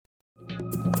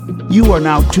You are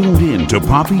now tuned in to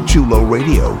Papi Chulo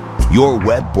Radio, your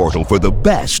web portal for the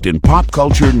best in pop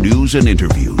culture news and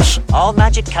interviews. All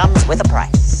magic comes with a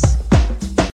price.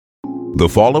 The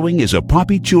following is a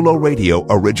Papi Chulo Radio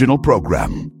original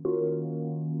program.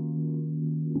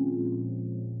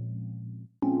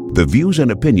 The views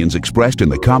and opinions expressed in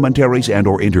the commentaries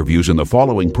and/or interviews in the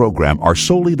following program are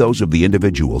solely those of the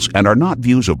individuals and are not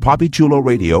views of Papi Chulo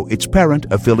Radio, its parent,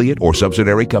 affiliate, or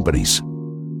subsidiary companies.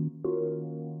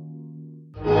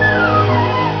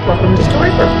 Welcome to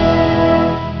Storybrooke.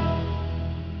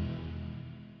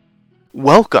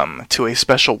 Welcome to a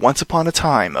special Once Upon a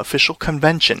Time official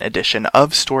convention edition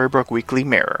of Storybrooke Weekly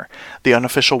Mirror, the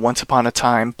unofficial Once Upon a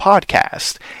Time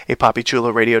podcast, a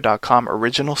PapiChuloRadio.com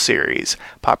original series,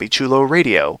 Papi Chulo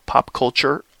Radio, Pop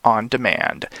Culture on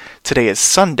Demand. Today is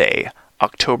Sunday,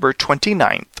 October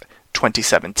 29th,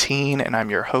 2017, and I'm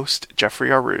your host, Jeffrey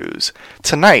Aruz.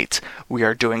 Tonight, we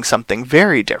are doing something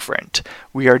very different.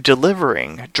 We are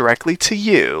delivering directly to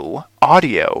you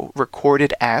audio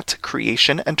recorded at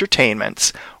Creation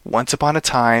Entertainment's Once Upon a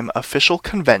Time official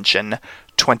convention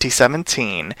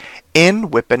 2017 in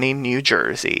Whippany, New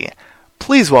Jersey.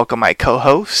 Please welcome my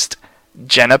co-host,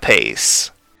 Jenna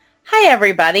Pace. Hi,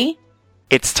 everybody.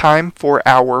 It's time for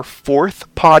our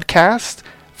fourth podcast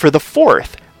for the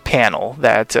fourth panel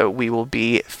that we will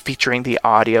be featuring the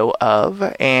audio of.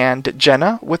 And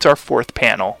Jenna, what's our fourth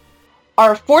panel?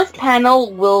 Our fourth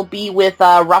panel will be with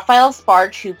Raphael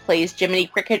Sparch, who plays Jiminy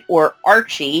Cricket or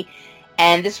Archie,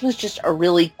 and this was just a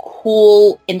really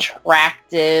cool,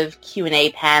 interactive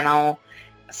Q&A panel.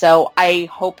 So I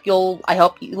hope you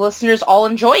listeners all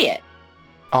enjoy it.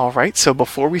 All right, so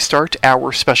before we start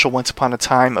our special Once Upon a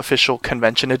Time official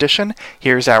convention edition,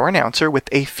 here's our announcer with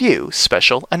a few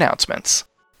special announcements.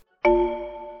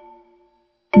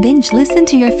 Binge listen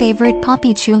to your favorite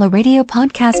Papi Chulo Radio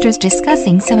podcasters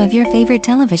discussing some of your favorite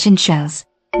television shows.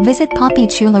 Visit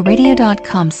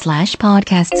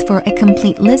PapiChuloRadio.com/podcasts for a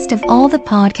complete list of all the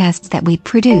podcasts that we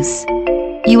produce.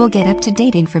 You will get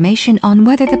up-to-date information on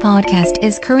whether the podcast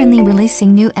is currently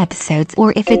releasing new episodes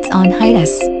or if it's on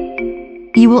hiatus.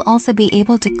 You will also be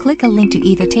able to click a link to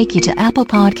either take you to Apple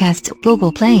Podcasts,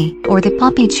 Google Play, or the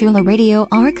Papi Chulo Radio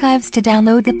archives to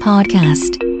download the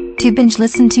podcast. To binge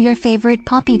listen to your favorite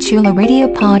Papi Chulo Radio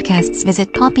podcasts,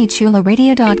 visit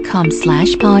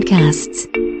PapiChuloRadio.com/podcasts.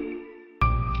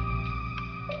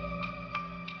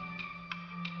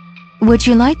 Would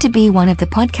you like to be one of the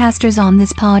podcasters on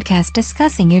this podcast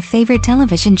discussing your favorite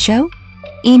television show?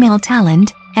 Email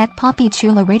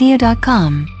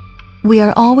talent@PapiChuloRadio.com. We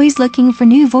are always looking for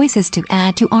new voices to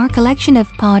add to our collection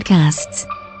of podcasts.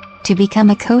 To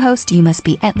become a co-host, you must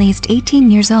be at least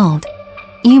 18 years old.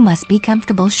 You must be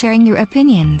comfortable sharing your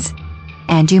opinions.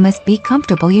 And you must be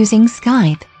comfortable using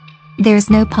Skype.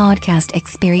 There's no podcast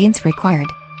experience required.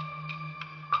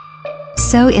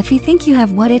 So if you think you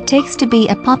have what it takes to be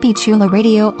a Papi Chulo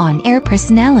Radio on-air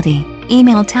personality,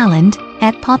 email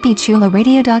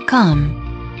talent@PapiChuloRadio.com.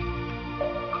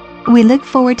 We look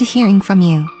forward to hearing from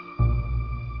you.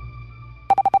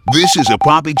 This is a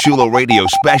Papi Chulo Radio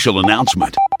special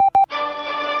announcement.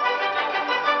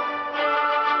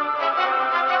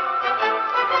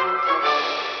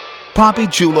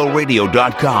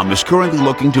 PapiChuloRadio.com is currently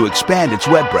looking to expand its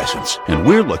web presence, and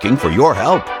we're looking for your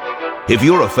help. If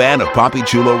you're a fan of Papi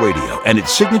Chulo Radio and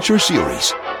its signature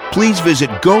series, please visit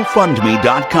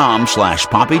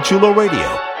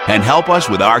GoFundMe.com/PapiChuloRadio and help us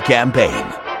with our campaign.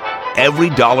 Every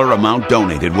dollar amount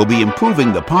donated will be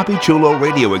improving the Papi Chulo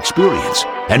Radio experience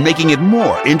and making it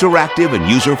more interactive and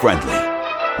user-friendly.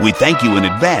 We thank you in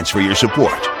advance for your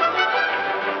support.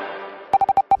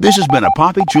 This has been a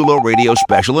Papi Chulo Radio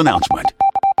special announcement.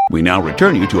 We now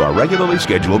return you to our regularly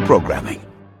scheduled programming.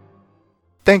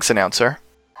 Thanks, announcer.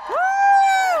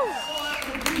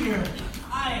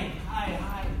 Hi.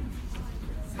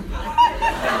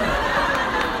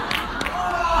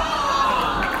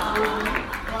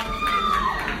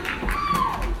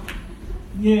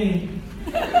 Yay.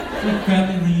 Big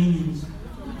family reunions.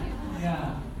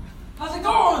 Yeah. How's it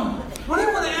going?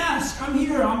 Whatever they ask, I'm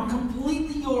here. I'm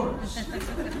completely yours.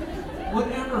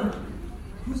 Whatever.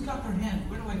 Who's got their hand?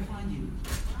 Where do I find you?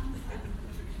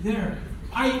 There.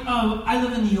 I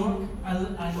live in New York. I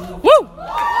live. Woo!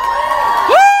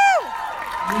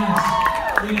 Yes.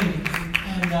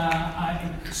 And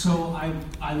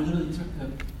I literally took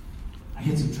I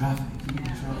hit some traffic.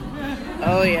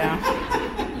 Oh, yeah.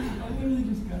 I literally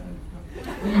just got it.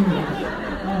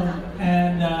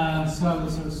 So I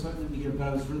was sort of sweating to be here, but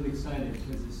I was really excited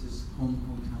because this is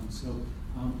hometown. So,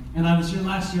 and I was here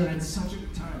last year and I had such a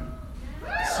good time.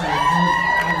 So,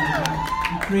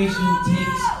 creation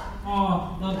takes,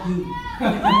 love you.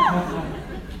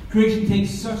 Creation takes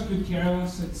such good care of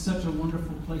us. It's such a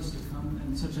wonderful place to come,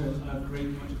 and such a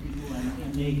great bunch of people,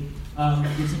 and they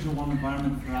give such a warm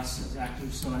environment for us as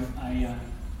actors. So I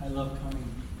love coming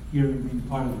here and being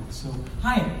part of it. So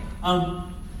hi.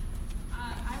 I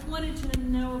wanted to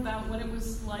know about what it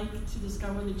was like to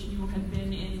discover that you had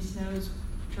been in Snow's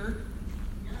shirt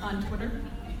on Twitter.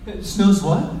 Snow's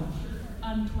what?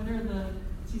 On Twitter, the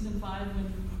season 5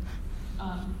 when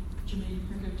Jiminy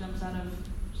Cricket jumps out of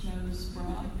Snow's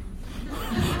bra.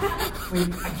 Wait,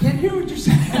 I can't hear what you're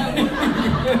saying.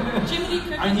 Jiminy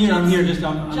Cricket I'm here.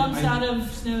 Jumps out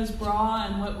of Snow's bra,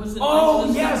 and what was it? Oh,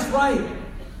 like? yes, right.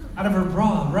 Out of her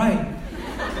bra, right.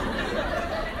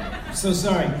 So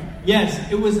sorry. Yes,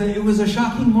 it was a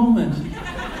shocking moment.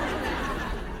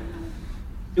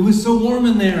 It was so warm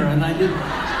in there, and I didn't.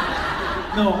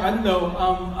 No, I don't know.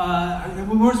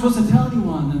 We weren't supposed to tell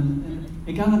anyone, and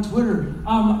it got on Twitter.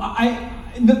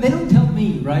 They don't tell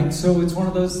me, right? So it's one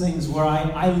of those things where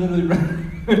I literally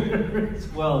read it as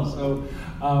well. So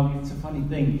it's a funny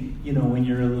thing, when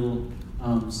you're a little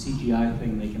CGI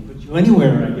thing, they can put you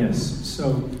anywhere, I guess.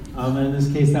 So in this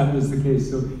case, that was the case.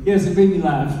 So yes, it made me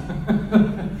laugh,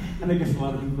 and I guess a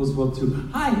lot of people as well too.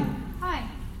 Hi. Hi.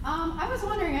 I was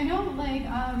wondering. I know,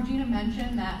 Regina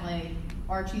mentioned that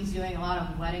Archie's doing a lot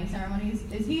of wedding ceremonies.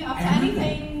 Is he up to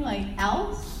anything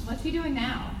else? What's he doing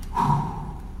now?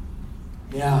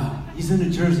 Yeah, he's in New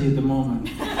Jersey at the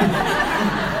moment.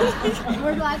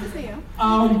 We're glad to see you.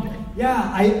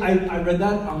 Yeah, I read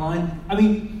that online. I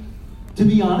mean, to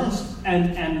be honest,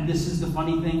 and this is the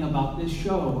funny thing about this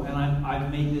show, and I've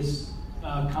made this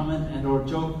comment and or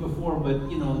joke before, but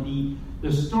the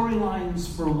storylines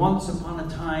for Once Upon a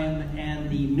Time and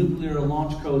the nuclear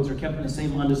launch codes are kept in the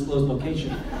same undisclosed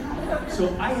location.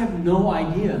 So I have no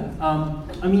idea.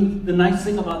 I mean, the nice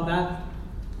thing about that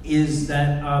is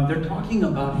that they're talking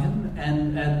about him,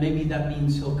 and maybe that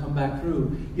means he'll come back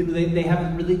through. They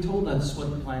haven't really told us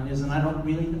what the plan is, and I don't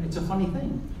really. It's a funny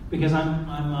thing because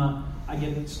I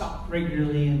get stopped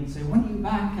regularly and say, "When are you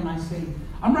back?" And I say,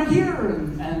 "I'm right here,"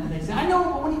 and they say, "I know,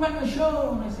 but when are you back on the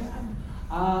show?" And I say,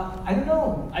 "I don't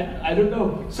know. I don't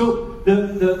know." So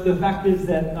the fact is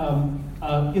that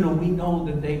we know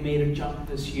that they made a jump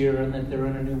this year, and that they're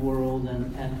in a new world,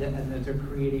 and that they're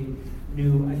creating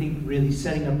new, I think, really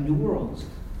setting up new worlds.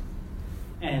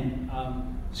 And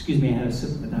excuse me, I had a sip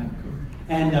of the Diet Coke.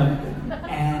 And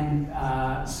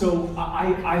so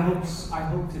I hope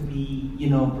to be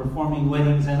performing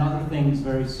weddings and other things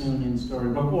very soon in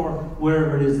Storybook or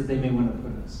wherever it is that they may want to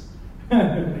put us.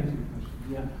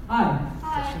 Yeah. Hi.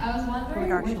 Hi. I was wondering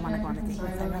Regard, which you wanna go on a character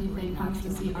date with do you think comes to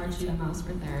see Archie the most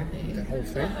for therapy? That whole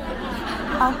thing?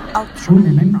 I'll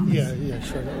shorten it, I promise. Yeah,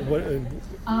 sure. What,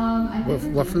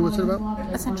 roughly what's it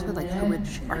about? Essentially, who would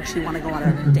Archie want to go on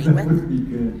a date with? That would be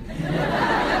good.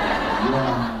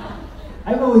 Yeah.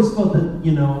 I've always felt that,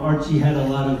 Archie had a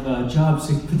lot of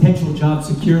potential job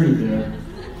security there.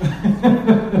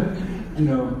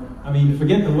 I mean,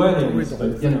 forget the weddings,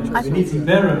 but, we need some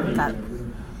therapy.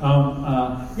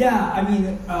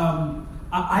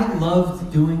 I loved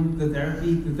doing the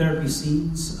therapy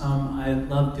scenes. I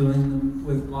loved doing them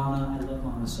with Lana. I love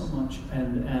Lana so much,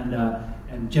 and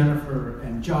Jennifer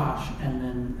and Josh,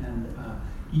 and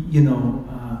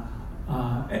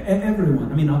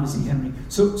everyone. I mean, obviously Henry.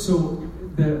 So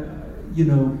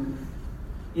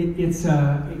it's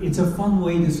a fun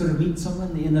way to sort of meet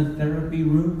someone in a therapy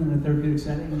room in a therapeutic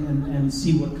setting and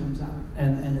see what comes out.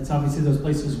 And it's obviously those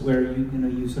places where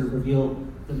you sort of reveal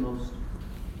the most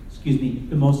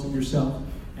of yourself.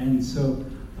 And so,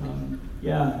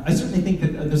 I certainly think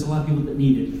that there's a lot of people that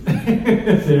need it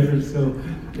there. So,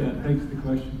 yeah, thanks for the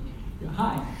question. Yeah,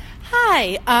 hi.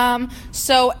 Hi.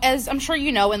 So as I'm sure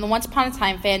you know, in the Once Upon a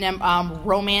Time fandom,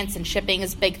 romance and shipping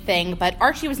is a big thing, but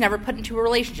Archie was never put into a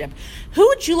relationship. Who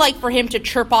would you like for him to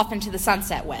chirp off into the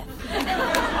sunset with?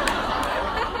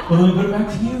 Well, let me put it back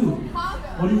to you. Pongo.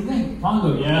 What do you think?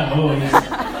 Pongo, yeah. Oh,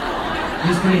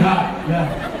 he's pretty hot,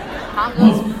 yeah.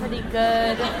 Pongo's pretty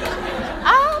good.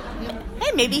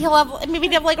 Hey, maybe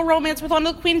he'd have like a romance with one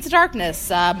of the Queens of Darkness,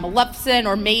 Maleficent,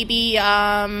 or maybe,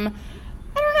 I don't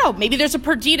know, maybe there's a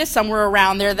Perdita somewhere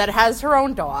around there that has her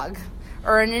own dog,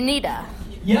 or an Anita.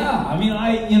 Yeah, I mean,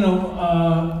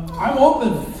 I'm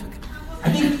open.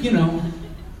 I think,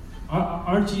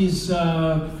 Archie's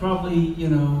probably,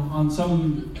 on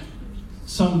some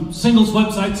singles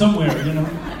website somewhere,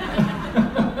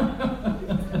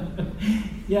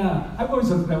 Yeah, I've always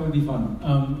thought that would be fun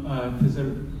to sort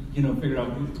of, figure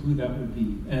out who that would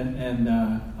be, and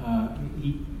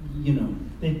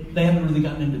they haven't really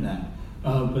gotten into that,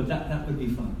 but that would be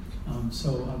fun.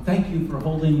 So thank you for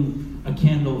holding a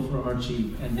candle for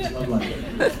Archie and his love life.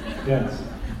 Yes.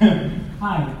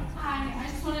 Hi. Hi, I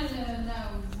just wanted to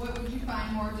know, what would you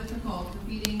find more difficult,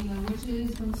 defeating the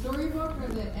witches from Storybook or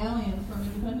the aliens from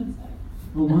Independence Day?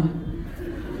 Oh my.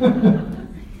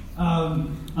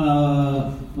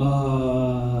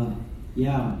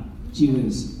 Yeah. Gee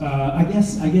whiz. I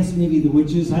guess maybe the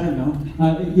witches. I don't know.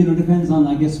 Depends on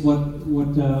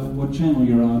what channel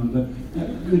you're on. But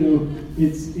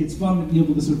it's fun to be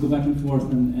able to sort of go back and forth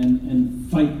and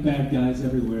fight bad guys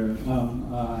everywhere.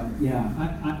 I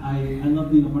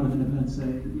love being a part of Independence Day.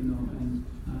 And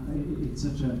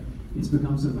it's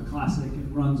become sort of a classic.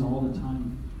 It runs all the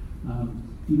time,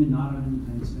 even not on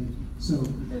Independence Day. So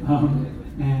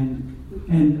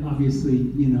and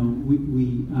obviously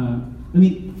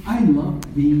I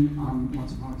love being on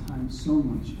Once Upon a Time so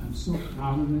much. I'm so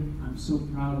proud of it. I'm so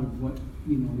proud of what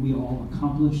we all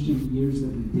accomplished in the years that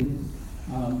we did it.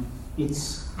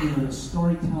 It's the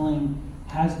storytelling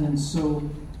has been so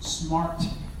smart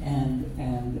and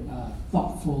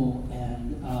thoughtful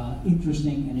and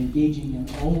interesting and engaging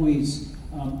and always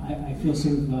I feel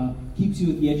sort of keeps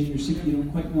you at the edge of your seat. You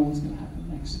don't quite know what's going to happen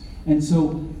next. And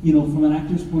so, from an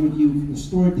actor's point of view, from a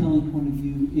storytelling point of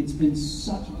view, it's been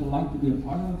such a delight to be a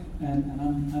part of, and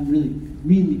I'm really,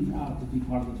 really proud to be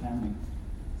part of the family.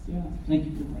 Yeah, thank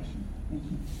you for the question. Thank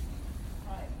you.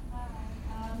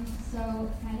 So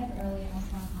kind of early in Once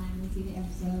Upon a Time, we see the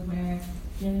episode where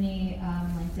Jiminy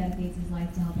dedicates his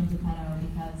life to helping Geppetto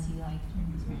because he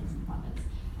turned his parents into puppets.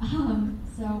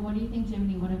 So what do you think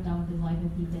Jiminy would have done with his life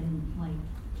if he didn't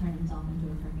turn himself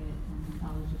into a cricket and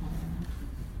follow Geppetto?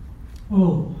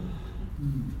 Oh,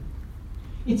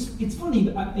 it's funny.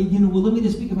 Well, let me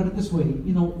just speak about it this way.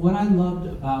 What I loved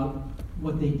about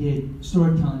what they did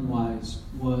storytelling-wise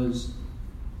was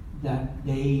that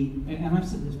they, and I've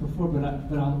said this before, but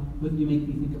you make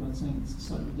me think about saying it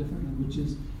slightly differently, which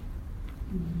is,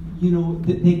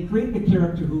 they created a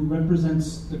character who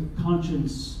represents the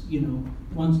conscience,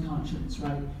 one's conscience,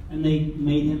 right? And they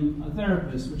made him a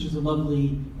therapist, which is a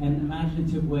lovely and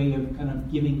imaginative way of kind of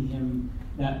giving him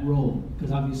that role.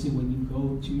 Because obviously when you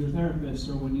go to your therapist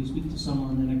or when you speak to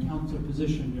someone in a counselor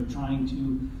position, you're trying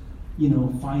to,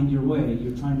 find your way.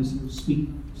 You're trying to sort of speak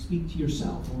to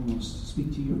yourself almost,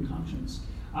 speak to your conscience.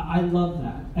 I love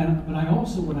that. But I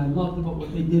also, what I loved about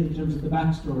what they did in terms of the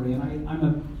backstory, and I'm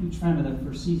a huge fan of that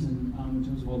first season in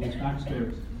terms of all those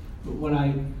backstories. But what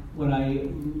I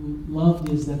loved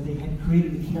is that they had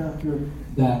created a character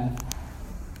that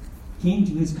came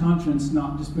to his conscience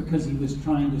not just because he was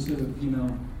trying to sort of,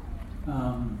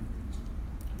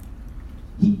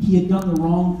 he had done the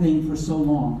wrong thing for so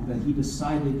long that he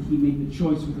decided he made the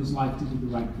choice with his life to do the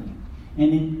right thing.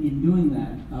 And in doing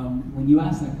that, when you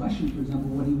ask that question, for example,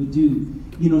 what he would do,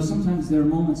 sometimes there are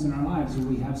moments in our lives where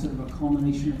we have sort of a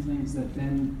culmination of things that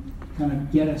then kind of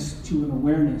get us to an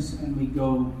awareness and we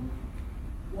go,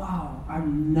 wow,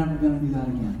 I'm never going to do that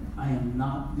again. I am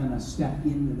not going to step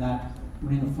into that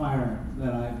ring of fire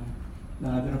that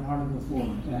I've been a part of before.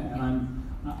 And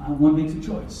one makes a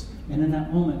choice. And in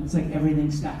that moment, it's like everything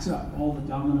stacks up. All the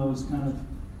dominoes kind of,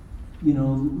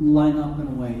 line up in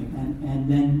a way, and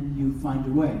then you find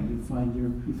your way. You find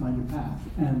your path.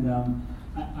 And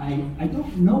I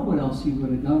don't know what else he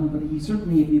would have done, but he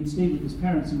certainly, if he had stayed with his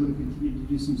parents, he would have continued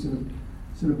to do some sort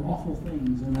of awful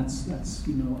things, and that's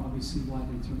obviously why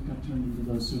they sort of got turned into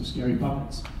those sort of scary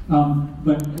puppets.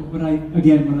 But what I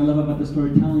love about the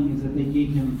storytelling is that they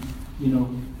gave him, a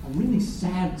really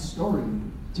sad story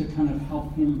to kind of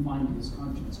help him find his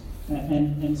conscience.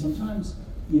 And sometimes,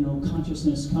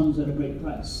 consciousness comes at a great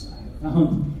price. I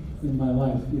found in my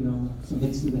life, some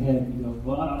hits to the head, and you go,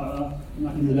 I'm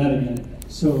not going to do that again.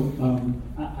 So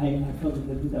I felt that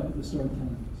they did that with the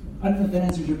storytelling. I don't know if that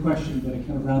answers your question, but it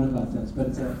kind of roundabout does.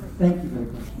 But thank you for the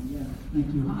question. Yeah,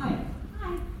 thank you. Hi.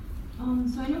 So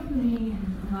I know for me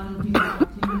and a lot of the people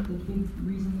too, the big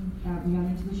reason that we got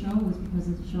into the show was because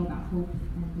it's a show about hope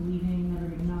and believing, never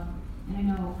giving up. And I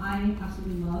know I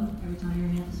absolutely love every time you're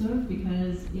in an episode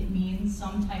because it means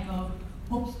some type of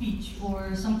hope speech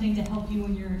or something to help you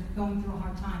when you're going through a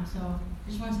hard time. So I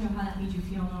just wanted to know how that made you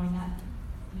feel knowing that,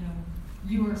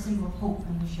 you were a symbol of hope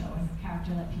in the show and a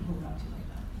character that people look up to like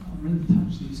that. I'm really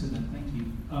touched that you said that. Thank you.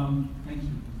 Thank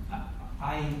you.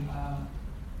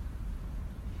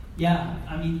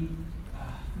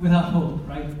 Without hope,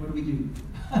 right? What do we do?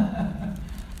 I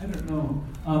don't know.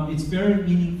 It's very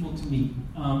meaningful to me.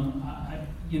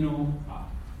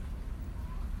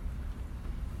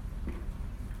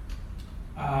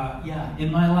 In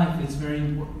my life, it's very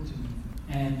important to me.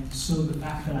 And so the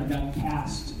fact that I got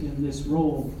cast in this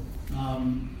role,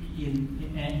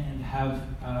 and have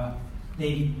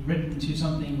they written to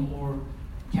something or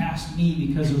cast me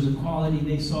because there was a quality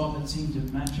they saw that seemed to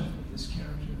match up with this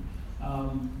character.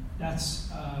 That's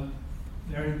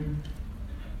very,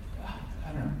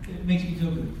 I don't know, it makes me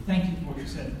feel good. Thank you for what you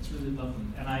said. It's really lovely,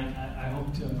 and I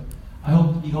hope to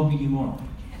be hoping you more.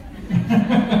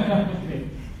 Okay,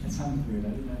 that sounded weird. I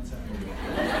did not sound weird.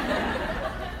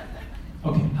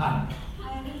 Okay, hi.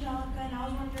 Hi, I'm Angelica, and I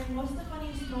was wondering, what's the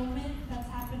funniest moment that's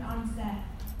happened on set?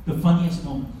 The funniest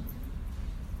moment.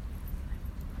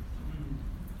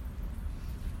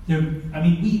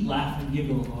 We laugh and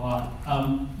giggle a lot.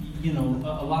 A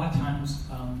lot of times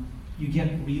you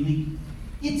get really.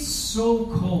 It's so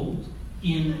cold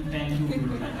in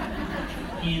Vancouver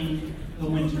in the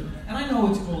winter, and I know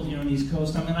it's cold here on the East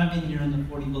Coast. I've been here in the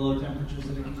 40 below temperatures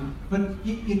that I can do. But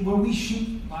where we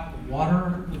shoot by the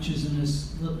water, which is in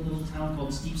this little town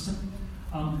called Steveston,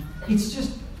 it's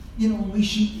just when we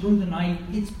shoot through the night,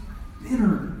 it's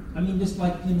bitter. Just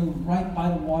right by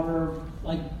the water,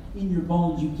 like in your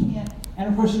bones, you can't. And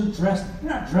of course, you're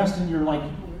not dressed in your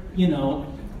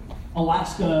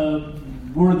Alaska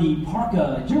worthy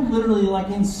parka. You're literally like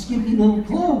in skimpy little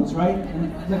clothes, right?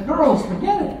 And the girls,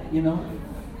 forget it,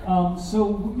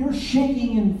 So you're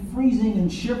shaking and freezing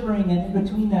and shivering, and in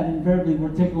between that, invariably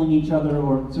we're tickling each other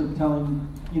or sort of telling,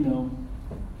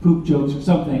 poop jokes or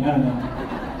something. I don't know.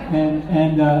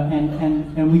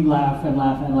 And we laugh and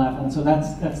laugh and laugh, and so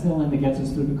that's the only thing that gets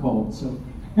us through the cold. So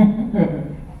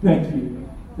thank you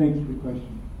for the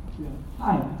question. Yeah.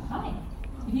 Hi.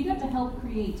 If you got to help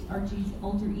create Archie's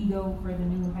alter ego for the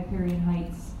new Hyperion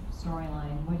Heights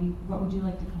storyline, what would you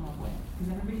like to come up with?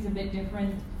 Because everybody's a bit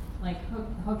different. Like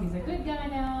Hook is a good guy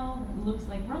now. It looks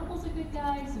like Rumple's a good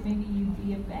guy, so maybe you'd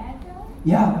be a bad guy.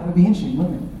 Yeah, that would be interesting,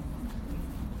 wouldn't it?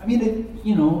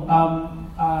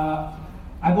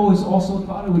 I've always also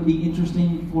thought it would be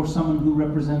interesting for someone who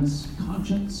represents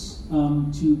conscience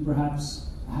to perhaps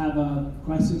have a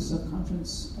crisis of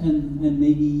conscience, and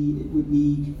maybe it would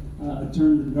be a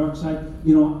turn to the dark side.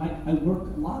 I work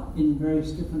a lot in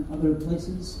various different other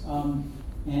places,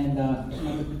 and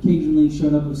I've occasionally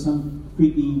showed up with some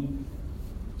creepy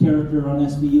character on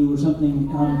SVU or something,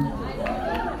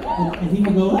 and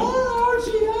people go, "Oh,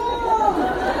 Archie!"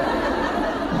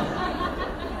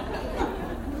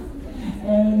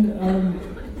 And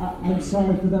I'm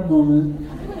sorry for that moment.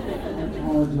 I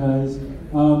apologize.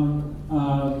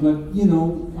 But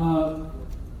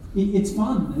it's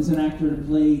fun as an actor to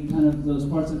play kind of those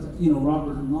parts that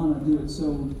Robert and Lana do it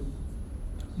so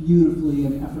beautifully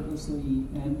and effortlessly,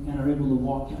 and are able to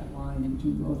walk that line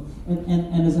into both.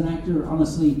 And as an actor,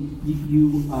 honestly,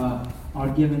 you are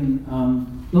given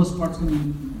those parts can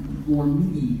be more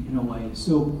meaty in a way.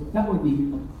 So that would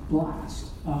be a blast.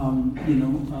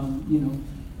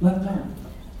 Let them know.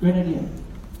 Great idea.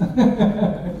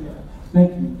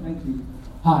 Thank you.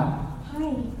 Hi. Hi,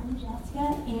 I'm Jessica,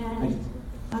 and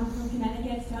I'm from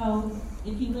Connecticut, so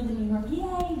if you live in New York,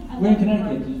 yay! Where in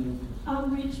Connecticut do you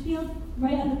live? Ridgefield,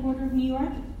 right on the border of New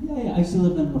York. Yeah, I used to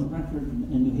live in North Brentford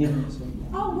and New Haven, so yeah.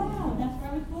 Oh, wow, that's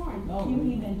where I was born, New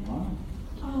Haven. Wow.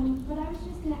 But I was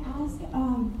just going to ask,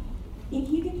 if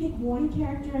you could pick one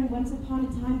character in Once Upon a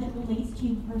Time that relates to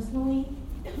you personally,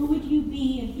 who would you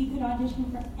be if you could audition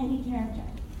for any character?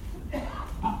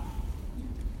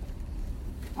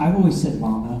 I've always said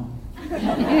Lana.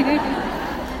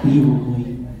 The evil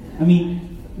queen.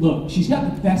 Look, she's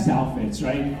got the best outfits,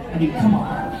 right? Come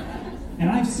on. And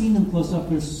I've seen them close up.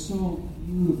 They're so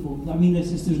beautiful.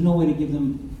 There's no way to give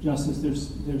them justice.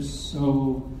 They're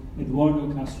so... Eduardo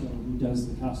Castro, who does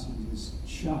the costumes, is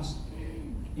just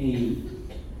he's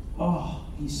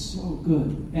so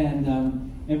good. And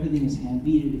everything is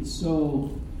hand-beaded. It's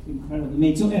so incredibly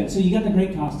made. So you got the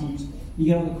great costumes. You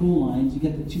get all the cool lines. You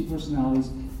get the two personalities.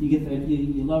 You get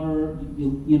you love her.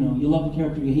 You love the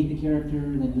character. You hate the character.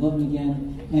 Then you love him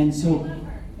again. And so,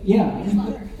 yeah,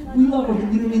 we love her. But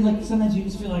you know what I mean? Like sometimes you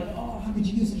just feel like, oh, how could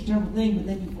you do such a terrible thing? But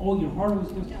then your heart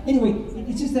always goes. Anyway,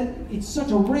 it's just that it's such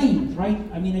a range, right?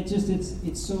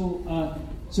 It's so.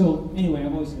 So anyway,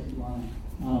 I've always said Lana,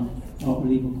 or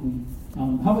the evil queen.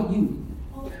 How about you?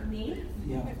 Oh, me?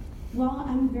 Yeah. Well,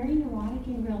 I'm very neurotic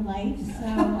in real life, so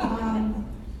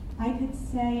I could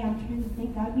say, I'm trying to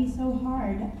think, that would be so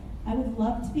hard. I would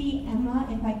love to be Emma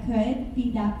if I could,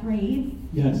 be that brave.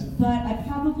 Yes. But I'd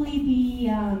probably be,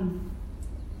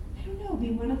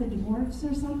 be one of the dwarfs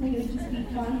or something. It would just be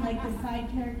fun, like the side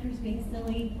characters being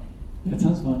silly. That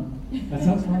sounds fun. The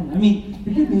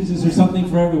good news is there's something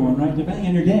for everyone, right? Depending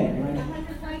on your day, right?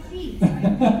 105 seats.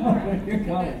 You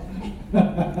got it.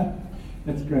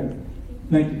 That's great.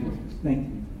 Thank you.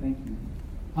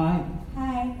 Hi.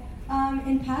 Hi.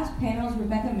 In past panels,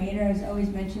 Rebecca Mader has always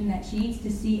mentioned that she needs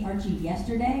to see Archie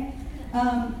yesterday.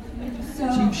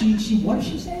 She what does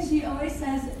she say? She always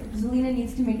says Zelina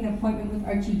needs to make an appointment with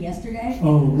Archie yesterday.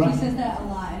 Oh, right. She says that a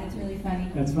lot, and it's really funny.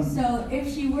 That's funny. So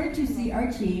if she were to see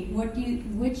Archie,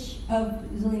 which of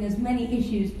Zelina's many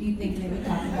issues do you think they would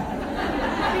talk about?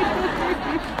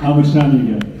 How much time do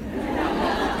you get?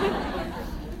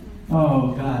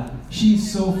 Oh, God.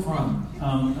 She's so fun.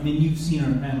 I mean, you've seen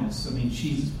her panels. I mean,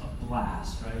 she's a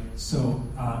blast, right? So,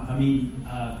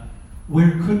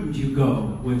 where couldn't you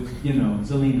go with,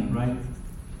 Zelina, right?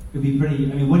 It'd be pretty,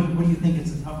 I mean, what do you think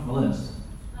is the top of the list?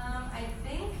 I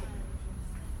think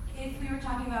if we were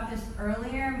talking about this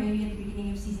earlier, maybe at the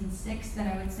beginning of season 6, then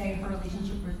I would say her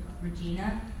relationship with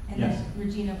Regina, and yes. that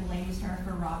Regina blames her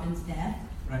for Robin's death.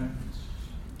 Right.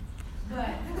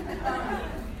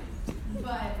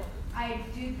 But I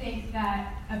do think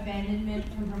that abandonment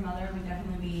from her mother would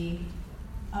definitely be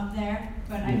up there,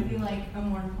 but I feel like a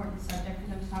more important subject for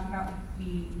them to talk about would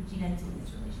be Regina and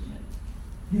Zelina's relationship.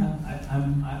 Yeah,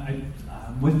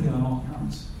 I'm with you on all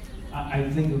counts. I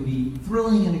think it would be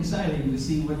thrilling and exciting to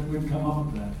see what would come up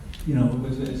with that.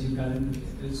 As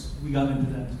we got into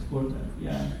that, explored that.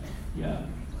 Yeah.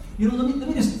 Let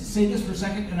me just say this for a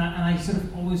second, and I sort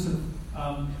of always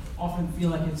often feel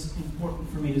like it's important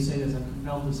for me to say this. I'm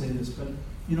compelled to say this, but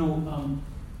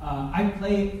I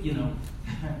play.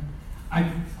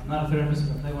 I'm not a therapist,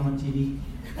 but I play one on TV,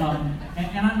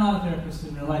 and I'm not a therapist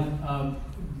in real life.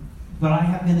 But I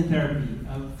have been in therapy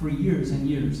for years and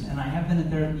years, and I have been in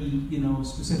therapy,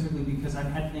 specifically because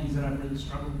I've had things that I've really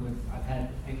struggled with. I've had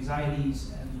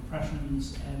anxieties and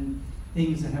depressions and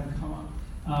things that have come up.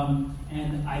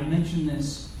 And I mention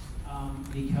this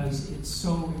because it's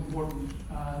so important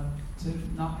to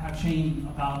not have shame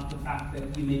about the fact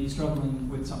that you may be struggling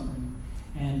with something.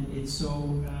 And it's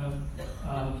so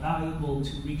valuable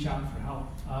to reach out for help.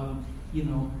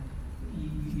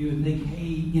 You think,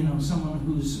 hey, someone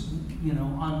who's,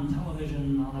 on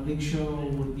television, on a big show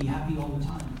would be happy all the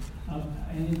time.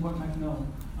 And in fact, no.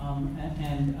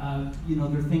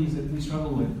 There are things that we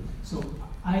struggle with. So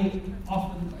I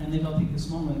often, and maybe I'll take this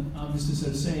moment just to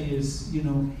sort of say is,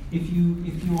 if you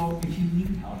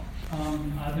need help,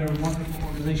 there are wonderful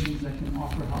organizations that can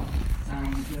offer help.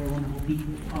 There are wonderful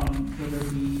people, whether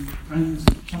it be friends.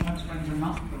 Sometimes friends are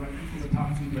not the right people to talk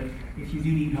to, but if you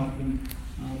do need help, then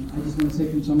I just want to say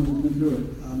from someone who's been through it,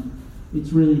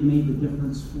 it's really made the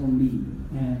difference for me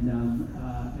and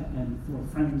for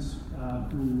friends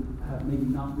who have maybe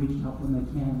not reached out when they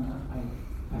can.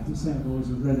 I have to say I've always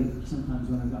regretted sometimes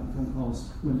when I've gotten phone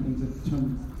calls when things have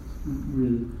turned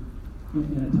really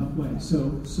in a tough way.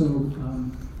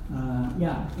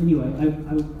 Anyway,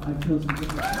 I feel some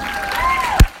different.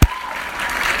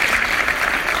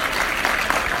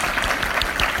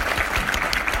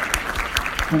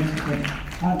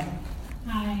 Hi.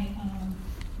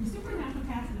 The Supernatural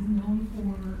cast is known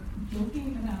for joking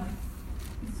about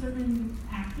certain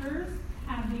actors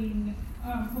having,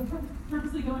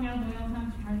 purposely going out of the way all the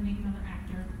time to try to make another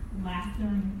actor laugh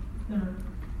during their,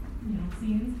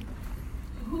 scenes.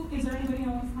 Is there anybody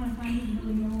else on time who's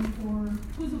really known for,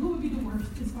 who would be the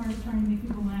worst as far as trying to make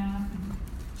people laugh?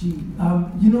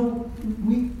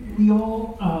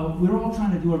 We're all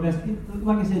trying to do our best.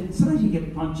 Like I said, sometimes you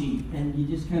get punchy and you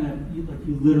just kind of, you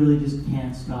literally just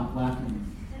can't stop laughing.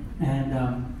 And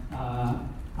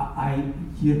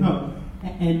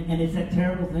and it's that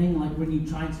terrible thing, like when you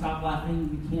try and stop laughing,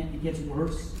 you can't, it gets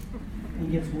worse.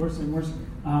 It gets worse and worse.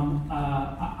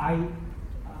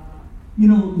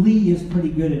 Lee is pretty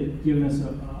good at giving us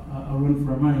a run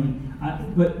for our money.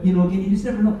 But, again, you just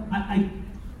never know.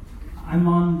 I'm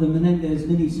on the Menendez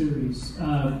miniseries,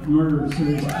 murder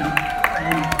series,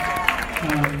 and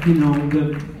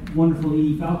the wonderful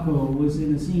Edie Falco was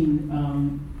in a scene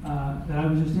that I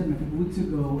was just in a couple weeks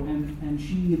ago, and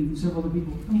she and several other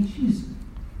people, she's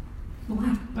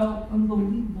black belt,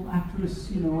 unbelievable actress,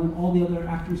 and all the other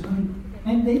actors,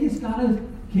 and they just got a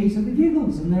case of the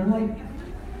giggles, and they're like,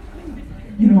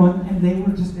 and they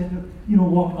were just had to,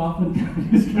 walk off and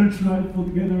just kind of try to pull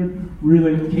together and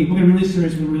really, okay, we're really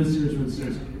serious.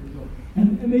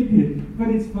 And they did. But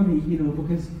it's funny,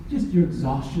 because just your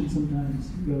exhaustion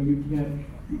sometimes, you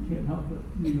can't help but,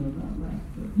 not laugh.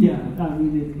 But yeah, I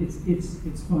mean,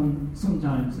 it's fun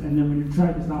sometimes. And then when you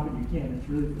try to stop it, you can't. It's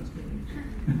really frustrating.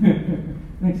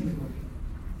 Thanks for the question.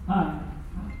 Hi.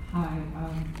 Hi,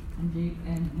 I'm Jake,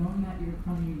 and knowing that you're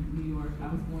from New York, I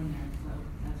was born there, so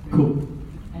that's very cool.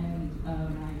 And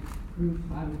my group,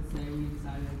 I would say, we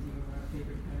decided to do our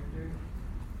favorite character.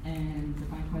 And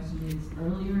my question is,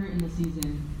 earlier in the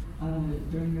season,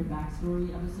 during your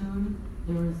backstory episode,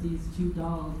 there was these two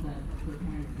dolls that were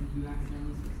parents, and you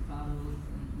accidentally switched bottles,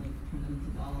 and like turn them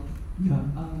into dolls. Yeah.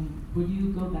 Would you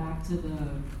go back to the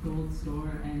gold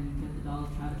store and get the dolls,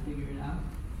 try to figure it out?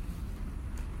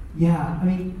 Yeah, I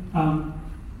mean,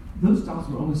 those dolls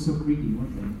were always so creepy,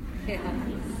 weren't they?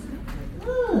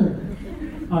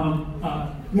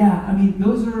 Yeah, I mean,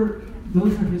 those are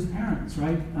his parents,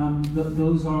 right?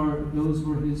 Those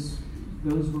were his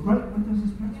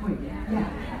parents. Wait, yeah.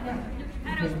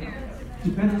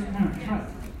 Geppetto's parents, right?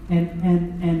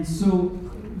 And so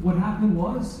what happened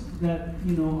was that,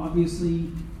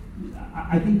 obviously,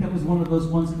 I think that was one of those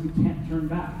ones that you can't turn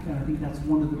back, and I think that's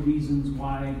one of the reasons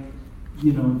why,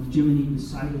 Jiminy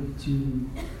decided to,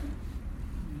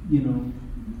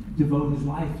 devote his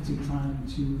life to trying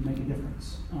to make a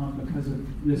difference because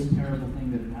of this terrible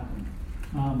thing that had happened.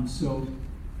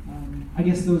 I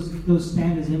guess those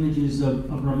stand as images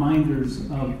of reminders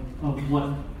of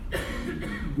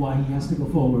why he has to go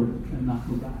forward and not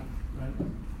go back, right?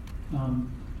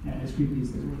 As creepy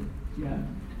as they were, yeah.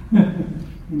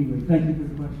 Anyway, thank you for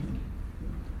the question.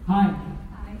 Hi.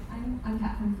 Hi, I'm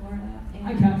Kat from Florida.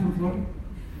 Hi, Kat from Florida.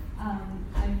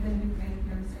 I've been a big fan of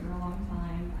yours for a long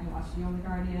time. I watched you on The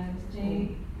Guardian,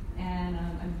 Jake, and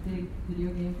I'm a big video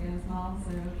game fan as well,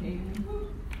 so Caden.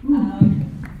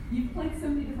 You've played so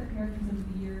many different characters over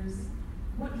the years.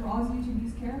 What draws you to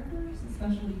these characters,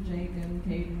 especially Jake and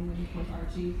Caden and of course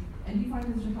Archie? And do you find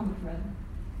there's a common thread?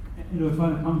 Do I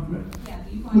find a common thread? Yeah, do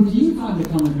you find Well, do you find a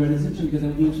common thread, essentially, because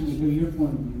I'd be interested to hear your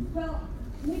point of view? Well,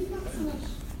 maybe not so much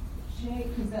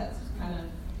Jake, because that's kind of,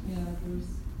 there's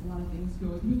a lot of things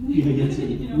going with me. Yeah, it's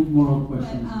moral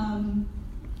questions.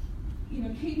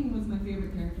 But, Caden was my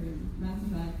favorite character in Mass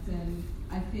Effect, and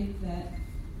I think that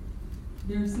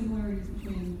there are similarities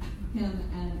between him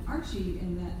and Archie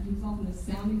in that he was often a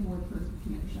sounding board for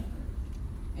Commander Shepard.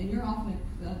 And you're often,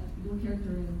 your character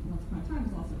in Once Upon a Time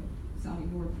is also a sounding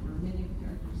board for many of the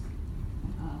characters.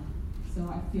 So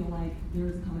I feel like there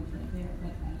is a common thread there.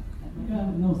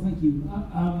 Yeah, no, thank you.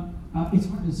 It's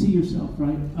hard to see yourself,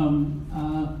 right?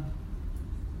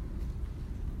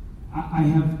 I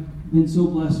have been so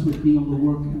blessed with being able to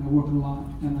work, and I work a lot,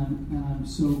 and I'm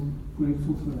so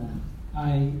grateful for that.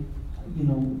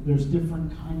 There's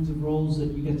different kinds of roles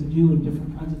that you get to do, and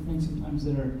different kinds of things sometimes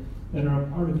that are a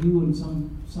part of you, and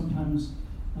sometimes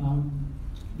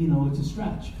it's a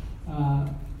stretch.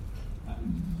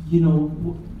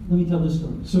 Let me tell this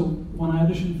story. So when I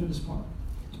auditioned for this part,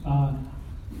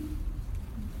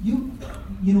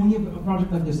 when you have a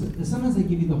project like this, sometimes they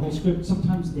give you the whole script,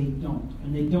 sometimes they don't.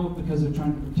 And they don't because they're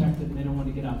trying to protect it and they don't want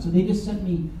to get out. So they just sent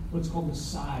me what's called the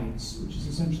sides, which is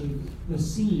essentially the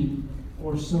scene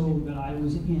or so that I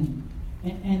was in.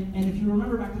 And if you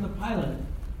remember back to the pilot,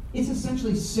 it's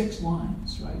essentially 6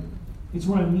 lines, right? It's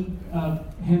where I meet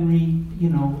Henry,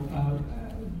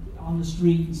 on the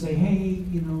street and say, hey,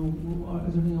 is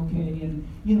everything okay? And,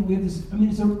 we have this,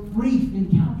 it's a brief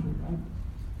encounter, right?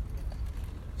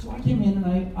 So I came in and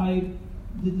I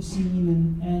did the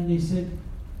scene and they said,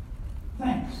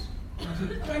 thanks. I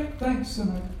said, great, thanks.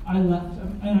 And I left.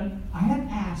 And I had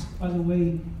asked, by the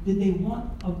way, did they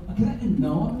want, because I didn't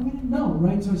know, we didn't know,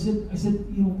 right? So I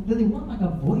said, do they want like a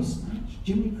voice match?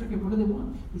 Jiminy Cricket, what do they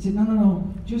want? They said,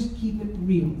 no, just keep it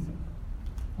real.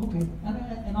 Okay,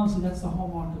 and honestly, that's the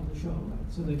hallmark of the show,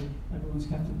 right? So everyone's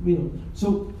kept it real.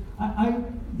 So I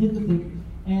did the thing.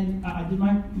 And I did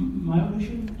my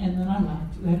audition, and then I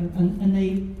left. And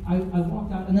I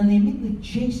walked out, and then they immediately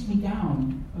chased me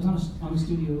down. I was on a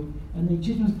studio, and they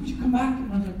chased me. Would you come back?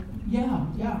 And I was like, yeah.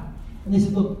 And they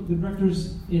said, look, the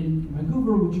director's in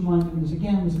Vancouver. Would you mind doing this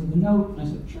again? This with a note. And I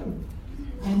said, sure.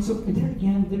 And so I did it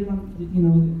again. Did it on,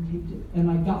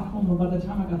 and I got home. And by the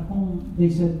time I got home, they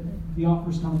said the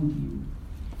offer's coming to you,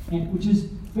 and which is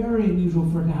very unusual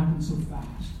for it to happen so fast.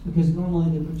 Because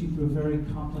normally they put you through a very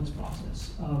complex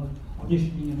process of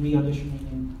auditioning and re-auditioning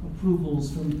and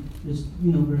approvals from this,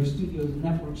 various studios and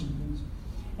networks and things.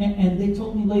 And they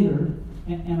told me later,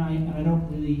 and I don't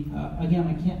really, again,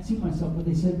 I can't see myself, but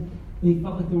they said they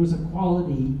felt like there was a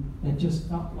quality that just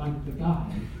felt like the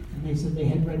guy. And they said they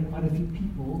had read quite a few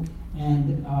people,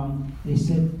 and they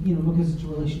said, because it's a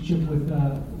relationship with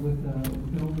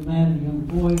an older man and a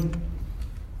younger boy,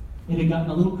 it had gotten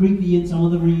a little creepy in some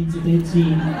of the reads that they had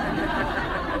seen.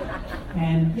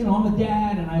 And, I'm a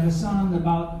dad, and I have a son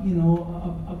about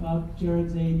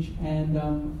Jared's age, and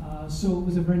so it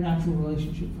was a very natural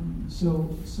relationship for me.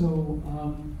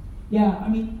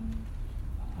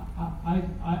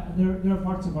 There are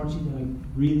parts of Archie that I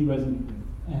really resonate with,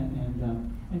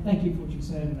 and thank you for what you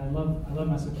said, and I love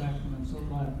Mass Effect, and I'm so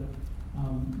glad that, I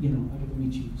get to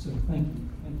meet you, so thank you.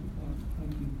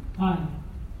 Hi.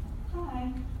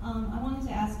 Hi. I wanted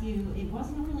to ask you, it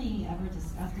wasn't really ever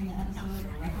discussed in the episode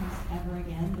or referenced ever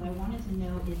again, but I wanted to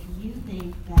know if you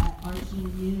think that Archie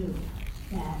knew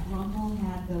that Rumble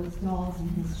had those dolls in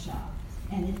his shop.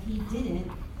 And if he didn't,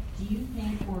 do you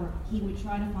think or he would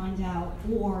try to find out,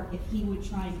 or if he would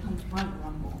try and confront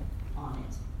Rumble on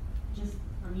it? Just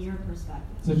from your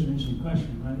perspective. Such an interesting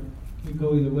question, right? It could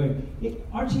go either way.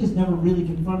 Archie has never really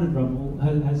confronted Rumble,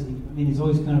 has he? I mean, he's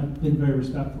always kind of been a very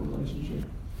respectful relationship.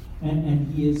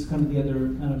 And he is kind of the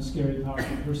other kind of scary,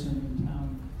 powerful person in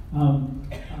town.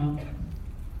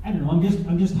 I don't know. I'm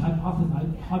just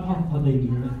hypothesizing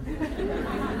here.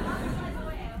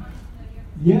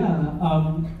 Yeah,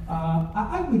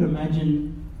 I would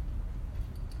imagine.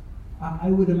 I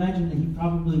would imagine that he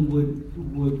probably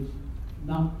would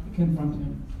not confront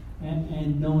him,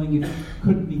 and knowing if it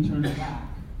couldn't be turned back,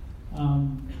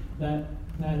 that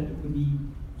it would be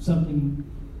something.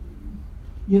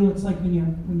 You know, it's like when you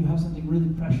have something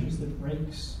really precious that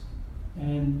breaks,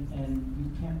 and you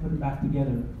can't put it back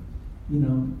together. You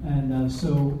know, and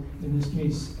so in this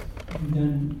case,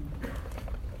 then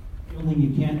the only thing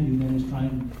you can do then is try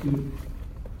and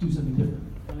do something different,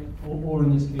 right? Or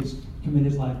in this case, commit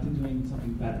his life to doing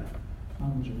something better,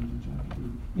 which I think he tried to do.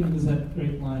 You know, there's that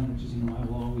great line, which is, you know, I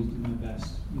will always do my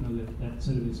best. You know, that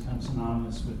sort of is kind of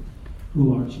synonymous with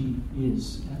who Archie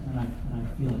is, and I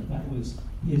feel like that was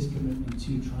his commitment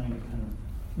to trying to kind of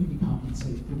maybe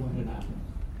compensate for what had happened.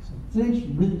 So it's an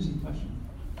interesting, really interesting question.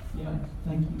 Yeah,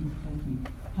 thank you.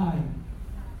 Hi. I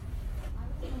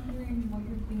was wondering what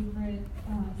your favorite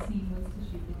scene was to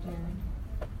shoot with Jared.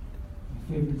 My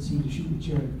favorite scene to shoot with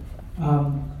Jared.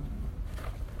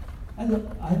 I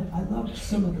loved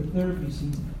some of the therapy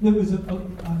scenes. There was I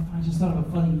just thought of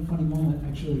a funny moment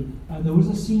actually. There was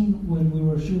a scene when we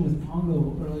were shooting with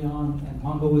Pongo early on, and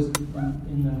Pongo was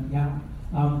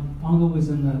Pongo was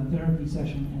in the therapy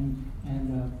session,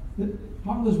 and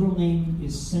Pongo's real name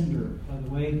is Cinder, by the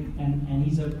way, and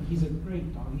he's a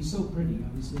great dog. He's so pretty,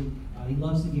 obviously. He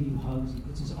loves to give you hugs. He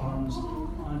puts his arms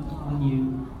on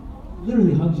you,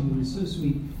 literally hugs you. He's so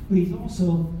sweet. But he's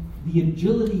also the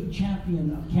agility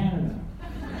champion of Canada,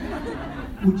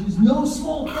 which is no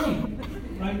small thing,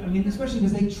 right? I mean, especially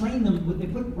because they train them, they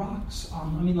put rocks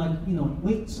on,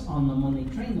 weights on them when they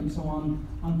train them. So on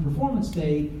performance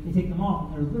day, they take them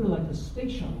off, and they're literally like a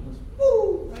space shuttle. Goes,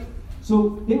 woo! Right?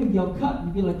 So they would yell cut, and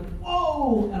you'd be like,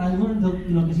 whoa! And I learned to,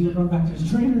 because he would run back to his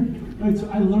trainer, right? So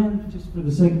I learned, just for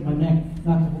the sake of my neck,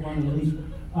 not to hold on to the leash.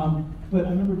 But I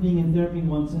remember being in therapy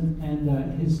once, and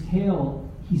his tail,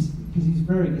 because he gets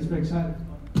very excited.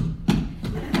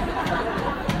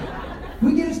 Can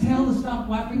we get his tail to stop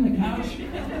whapping the couch?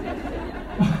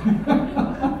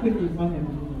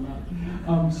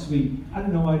 Sweet. I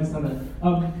don't know why I just thought of that.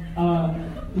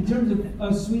 In terms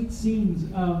of sweet scenes,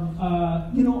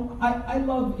 I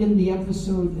love in the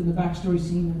episode, in the backstory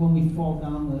scene, when we fall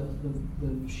down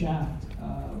the shaft,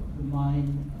 the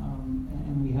mine,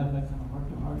 and we have that kind of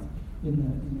heart-to-heart in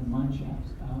the mine shaft.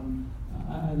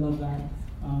 I love that.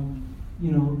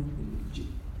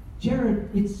 Jared,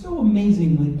 it's so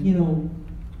amazing when,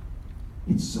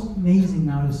 it's so amazing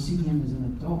now to see him as an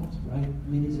adult, right? I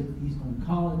mean, he's going to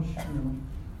college,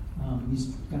 he's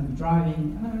going to be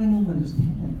driving. I know when he was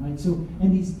 10, right? So,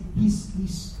 and he's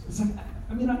it's like,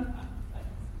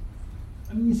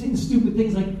 you're saying stupid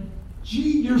things like,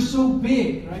 gee, you're so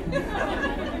big, right?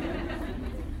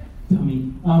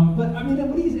 Dummy. But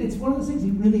it's one of those things,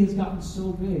 he really has gotten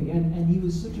so big, and he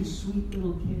was such a sweet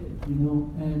little kid, and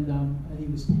he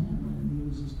was 10, and he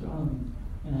was just darling.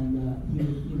 And he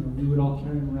would, we would all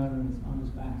carry him around on his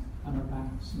back, on our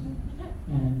backs,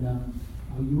 and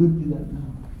you wouldn't do that now.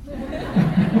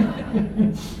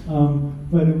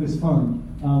 But it was fun.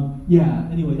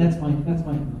 Anyway, that's my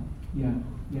thought. Yeah.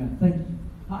 Thank you.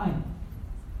 Hi.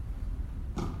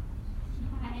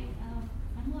 Hi,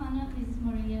 I'm Luana. This is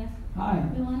Maria. Hi.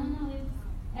 We want to know if,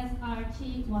 as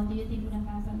Archie, what do you think would have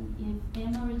happened if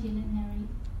Emma, Regina, and Harry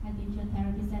had been to a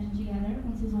therapy session together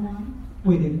on season 1?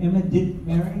 Wait, if Emma didn't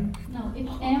marry? No, if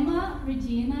Emma,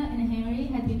 Regina, and Harry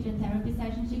had been to a therapy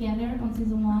session together on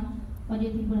season 1, what do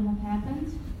you think would have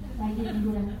happened? Like, do you think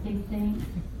would have fixed things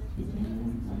between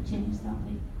them or changed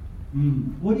something?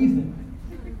 What do you think?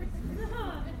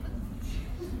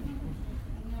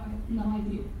 No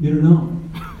idea. You don't know.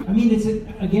 I mean, it's an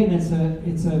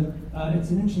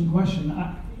interesting question.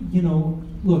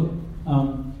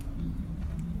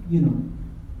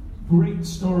 Great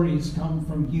stories come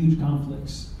from huge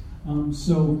conflicts.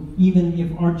 So even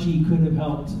if Archie could have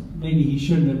helped, maybe he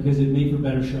shouldn't have, because it made for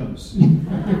better shows.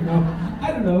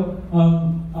 I don't know.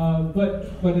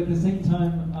 But at the same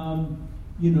time,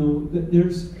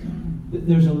 there's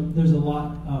a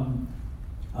lot.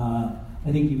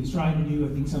 I think he was trying to do, I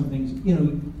think some things,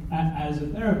 as a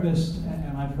therapist,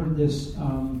 and I've heard this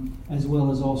as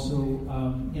well as also,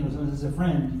 sometimes as a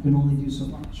friend, you can only do so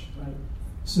much, right?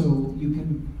 So you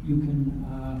can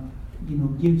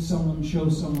give someone, show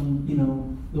someone,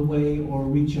 the way or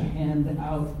reach a hand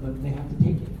out, but they have to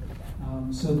take it.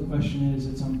 So the question is,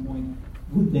 at some point,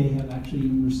 would they have actually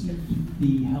even received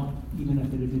the help, even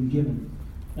if it had been given?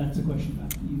 That's a question back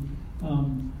to you.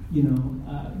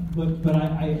 But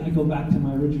I go back to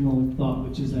my original thought,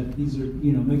 which is that these are,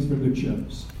 makes for good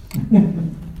shows.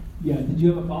 Yeah, did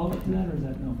you have a follow-up to that, or is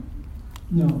that no?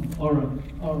 No, all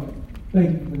right.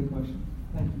 Thank you for the question.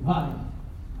 Thank you. Hi.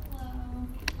 Hello.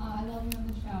 I love you on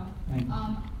the show. Thank you.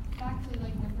 Back to the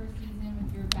first season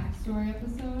with your backstory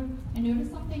episode, I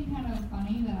noticed something kind of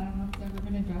funny that I don't know if it's ever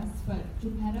been addressed, but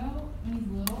Geppetto, when he's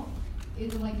little,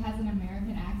 has an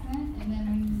American accent, and then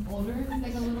when he's older, he's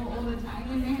like a little old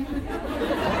Italian man.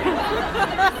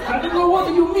 I don't know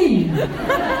what you mean.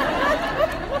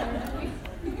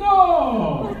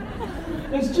 No,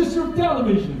 it's just your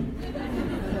television.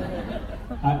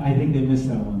 I think they missed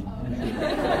that one.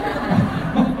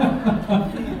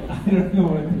 I don't know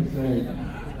what to say.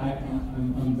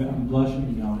 I'm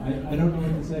blushing now. I don't know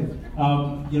what to say.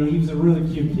 He was a really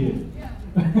cute kid.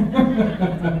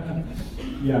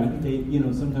 Yeah, I think they,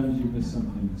 sometimes you miss some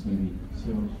things maybe. So,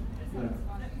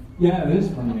 yeah, it is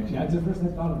funny actually. That's the first I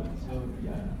thought of it. So,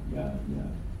 yeah.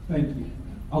 Thank you.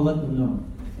 I'll let them know.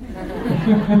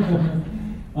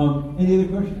 Any other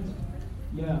questions?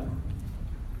 Yeah.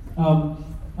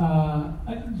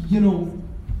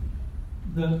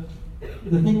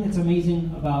 The thing that's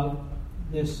amazing about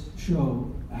this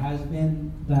show has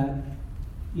been that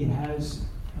it has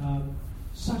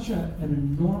such an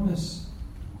enormous.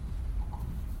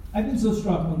 I've been so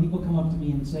struck when people come up to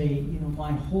me and say,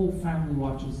 my whole family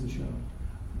watches the show.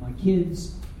 My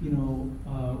kids,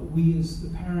 we as the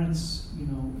parents,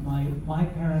 my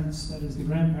parents, that is the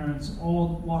grandparents,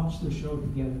 all watch the show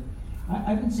together.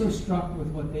 I've been so struck with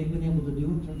what they've been able to do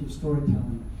in terms of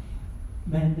storytelling.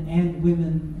 Men and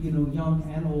women, young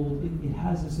and old, it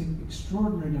has this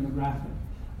extraordinary demographic.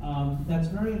 That's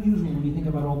very unusual when you think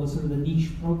about all the sort of the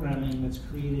niche programming that's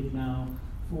created now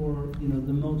for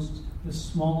the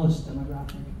smallest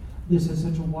demographic. This is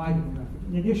such a wide demographic.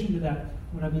 In addition to that,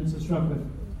 what I've been so struck with,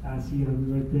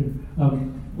 right there.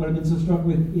 What I've been so struck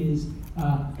with is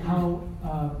how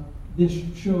this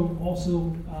show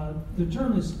also, the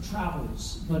term is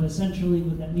travels, but essentially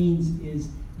what that means is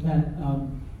that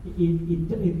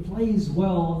it plays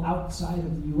well outside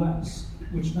of the U.S.,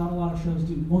 which not a lot of shows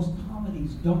do. Most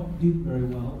comedies don't do very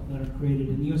well that are created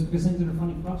in the U.S. because things that are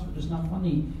funny for us are just not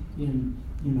funny in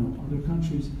other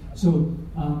countries. So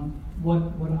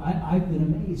I've been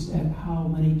amazed at how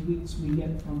many tweets we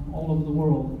get from all over the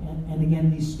world. And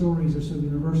again, these stories are so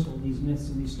universal, these myths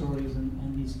and these stories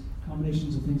and these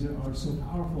combinations of things are so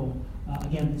powerful.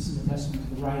 Again, this is a testament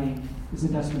to the writing. It's a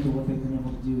testament to what they've been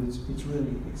able to do. It's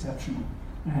really exceptional.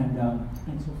 And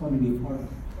it's so fun to be a part of.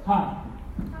 Hi.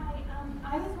 Hi.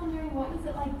 I was wondering, what was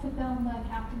it like to film the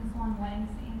Captain Swan wedding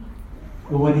scene?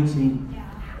 The wedding scene? Yeah.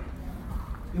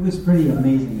 It was pretty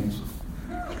amazing, actually.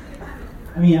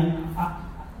 I mean, I'm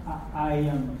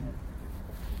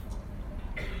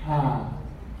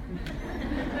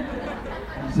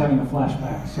just having a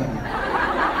flashback, so.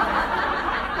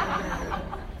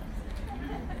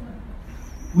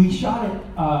 We shot it,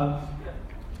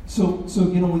 so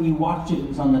when you watched it, it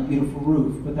was on that beautiful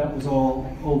roof, but that was all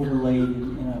overlaid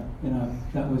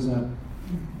that was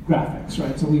graphics,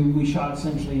 right? So we shot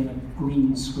essentially in a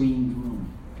green screened room.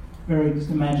 Just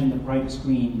imagine the brightest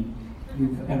green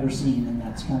you've ever seen, and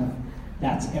that's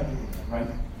everywhere, right?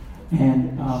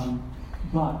 And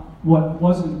but what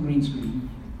wasn't green screen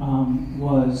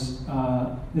was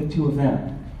the two of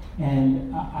them,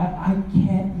 and I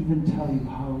can't even tell you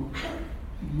how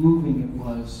moving it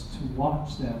was to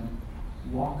watch them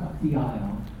walk up the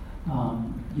aisle,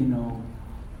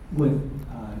 with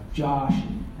Josh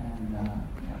and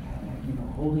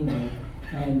holding it,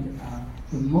 and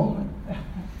the moment.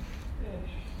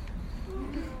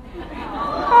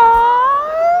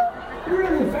 It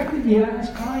really affected me. I was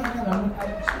crying out.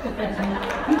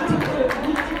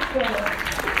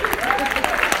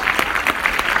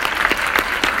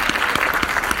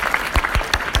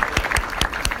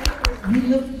 He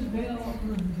lifted the veil over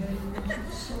her head. It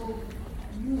was so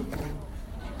beautiful.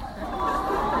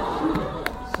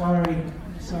 Sorry,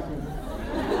 sucker.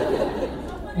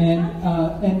 And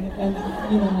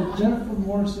Jennifer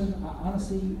Morrison.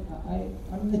 Honestly, I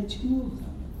mean the two of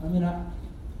them. I mean,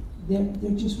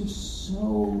 they just were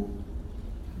so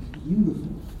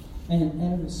beautiful. And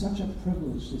it was such a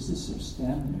privilege just to sort of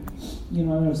stand there. You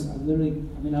know, I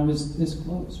was this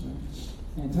close, right?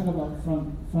 And talk about front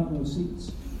row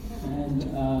seats. And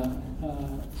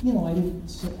you know, I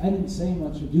didn't say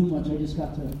much or do much. I just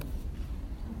got to,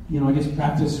 you know, I guess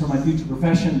practice for my future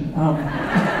profession.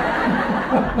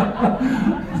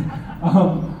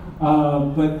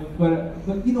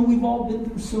 But you know, we've all been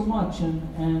through so much,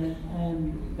 and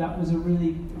that was a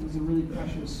really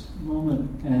precious moment.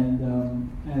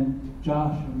 And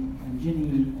Josh and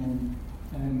Ginny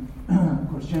and of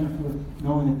course Jennifer,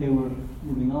 knowing that they were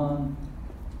moving on,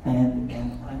 and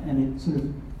it sort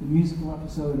of the musical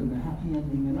episode and the happy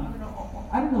ending, and I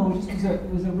don't know. It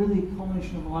was a really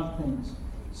culmination of a lot of things.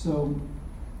 So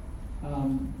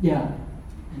yeah,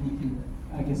 and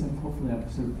I guess hopefully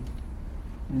I've sort of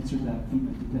answered that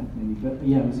beat to death maybe, but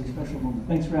yeah, it was a special moment.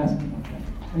 Thanks for asking about that.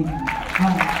 Thank you.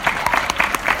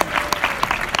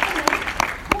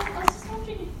 I was just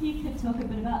wondering if you could talk a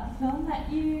bit about the film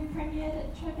that you premiered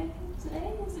at Tribeca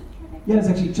today. Was it Tribeca? Yeah, it's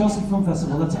actually Chelsea Film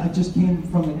Festival. I just came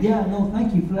from it. Yeah, no,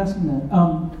 thank you for asking that.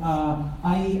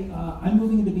 I'm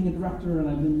moving into being a director, and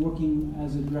I've been working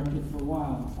as a director for a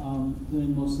while,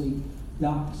 doing mostly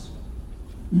docs.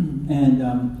 And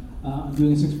I'm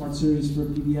doing a 6-part series for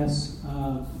PBS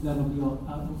that'll be out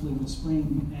hopefully in the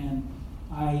spring. And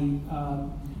I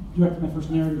directed my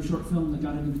first narrative short film that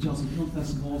got into the Chelsea Film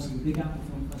Festival, also the Big Apple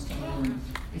Film Festival. And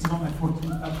it's about my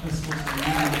 14th festival.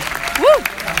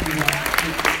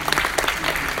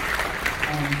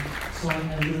 So I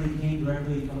really came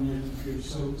directly from there.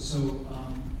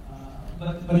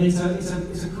 But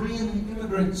it's a Korean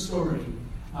immigrant story,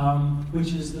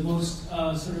 which is the most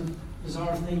sort of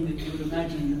bizarre thing that you would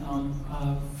imagine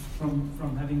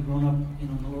from having grown up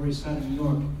on the Lower East Side of New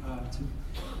York to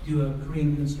do a Korean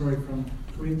immigrant story from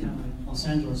Koreatown in Los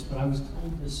Angeles. But I was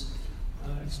told this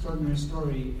extraordinary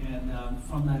story, and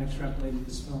from that extrapolated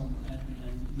this film and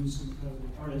used some incredible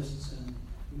artists, and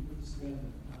we put this together.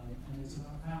 And it's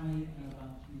about family and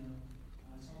about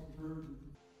Salt Bird.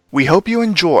 We hope you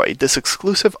enjoyed this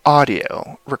exclusive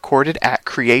audio recorded at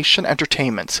Creation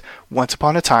Entertainment's Once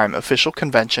Upon a Time Official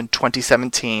Convention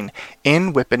 2017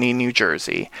 in Whippany, New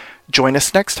Jersey. Join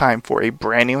us next time for a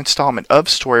brand new installment of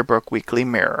Storybrooke Weekly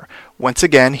Mirror. Once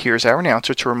again, here's our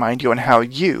announcer to remind you on how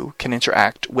you can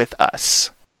interact with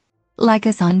us. Like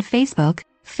us on Facebook,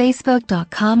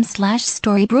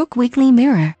 facebook.com/Storybrooke Weekly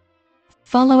Mirror.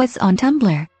 Follow us on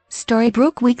Tumblr,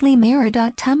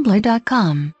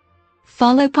 storybrookweeklymirror.tumblr.com.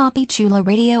 Follow Poppy Chulo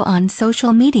Radio on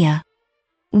social media.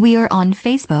 We are on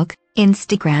Facebook,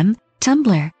 Instagram,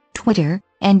 Tumblr, Twitter,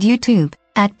 and YouTube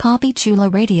at Poppy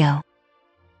Chulo Radio.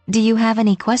 Do you have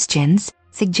any questions,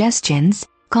 suggestions,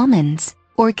 comments,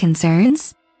 or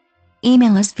concerns?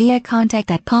 Email us via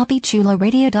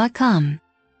contact@poppychuloradio.com.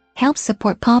 Help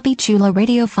support Poppy Chulo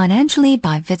Radio financially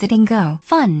by visiting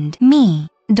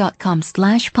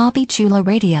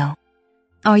gofundme.com/poppychuloradio.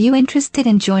 Are you interested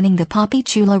in joining the Poppy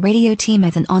Chulo Radio team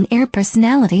as an on-air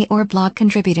personality or blog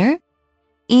contributor?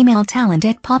 Email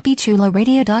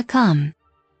talent@poppychuloradio.com.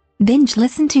 Binge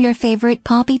listen to your favorite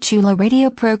Poppy Chulo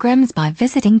Radio programs by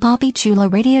visiting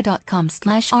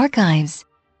poppychuloradio.com/archives.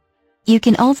 You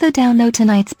can also download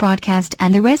tonight's broadcast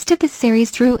and the rest of the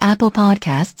series through Apple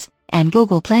Podcasts and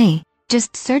Google Play.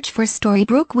 Just search for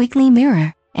Storybrooke Weekly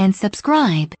Mirror and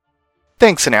subscribe.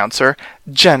 Thanks, announcer.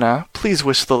 Jenna, please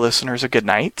wish the listeners a good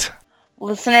night.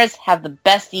 Listeners, have the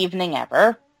best evening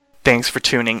ever. Thanks for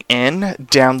tuning in.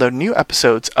 Download new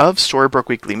episodes of Storybrooke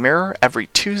Weekly Mirror every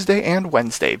Tuesday and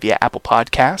Wednesday via Apple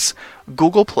Podcasts,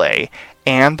 Google Play,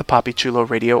 and the Poppy Chulo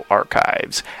Radio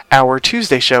archives. Our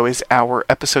Tuesday show is our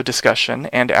episode discussion,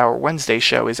 and our Wednesday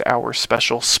show is our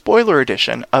special spoiler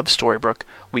edition of Storybrooke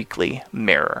Weekly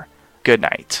Mirror. Good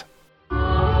night.